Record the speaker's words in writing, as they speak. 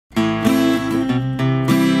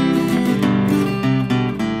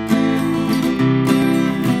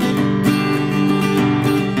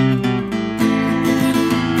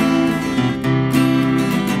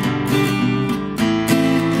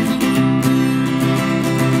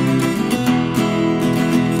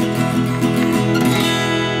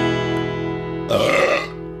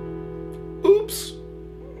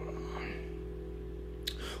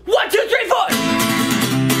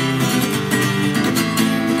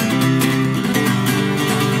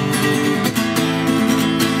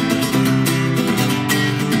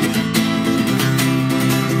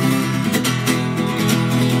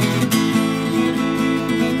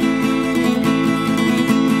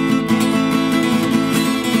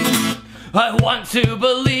I want to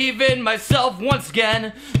believe in myself once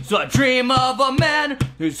again, so I dream of a man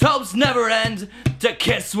whose hopes never end. To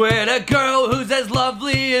kiss with a girl who's as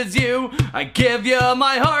lovely as you. I give you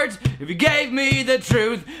my heart if you gave me the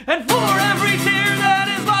truth. And for every tear that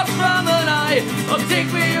is lost from an eye, oh,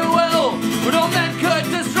 take me you will, for no man could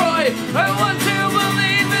destroy. I want to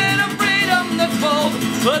believe in a freedom that's bold,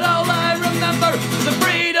 but all I remember is the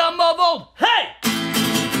freedom of old. Hey!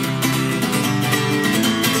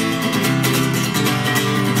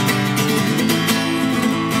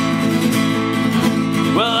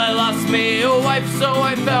 Well, I lost me a wife, so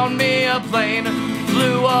I found me a plane.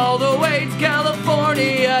 Flew all the way to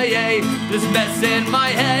California, yay. This mess in my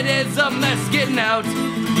head is a mess getting out.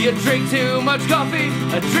 You drink too much coffee,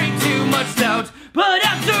 I drink too much stout. But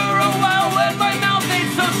after a while, when my mouth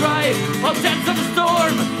ain't so dry, I'll sense of a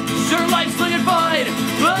storm, sure life's looking fine.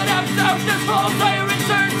 But after this falls, I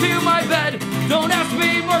return to my bed. Don't ask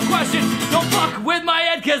me more questions, don't fuck with my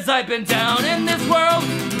head, cause I've been down in this world,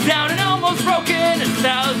 down and almost broken, and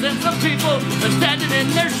thousands of people are standing in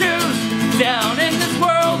their shoes. Down in this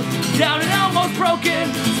world, down and almost broken,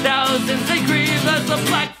 thousands they grieve as the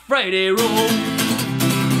Black Friday rule.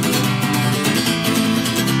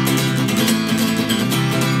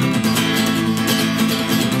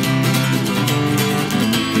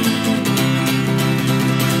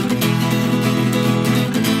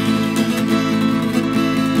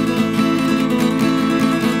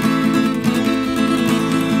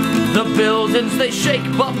 The buildings they shake,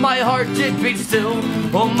 but my heart it beats still.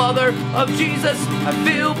 Oh, Mother of Jesus, I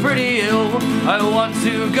feel pretty ill. I want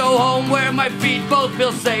to go home where my feet both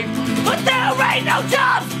feel safe, but there ain't no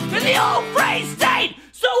jobs in the old free state.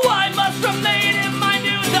 So I must remain in my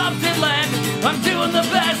new adopted land. I'm doing the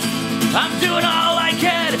best, I'm doing all I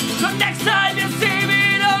can. So next time you see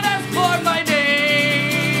me, don't ask for my name.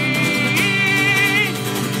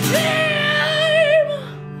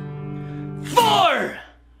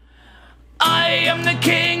 I am the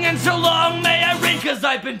king, and so long may I reign, cause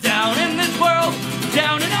I've been down in this world,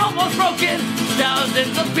 down and almost broken.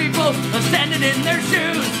 Thousands of people are standing in their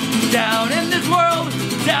shoes. Down in this world,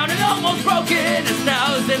 down and almost broken. As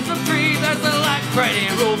thousands of trees as the Black Friday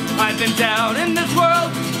rule. I've been down in this world,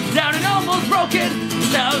 down and almost broken.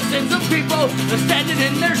 Thousands of people are standing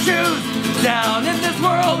in their shoes. Down in this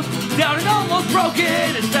world, down and almost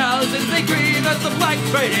broken. As thousands they grieve as the Black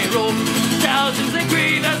Friday rule. Thousands they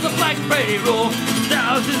grieve as the Black Friday rule.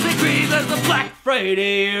 Thousands they grieve as the Black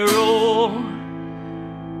Friday rule.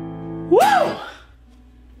 Woo!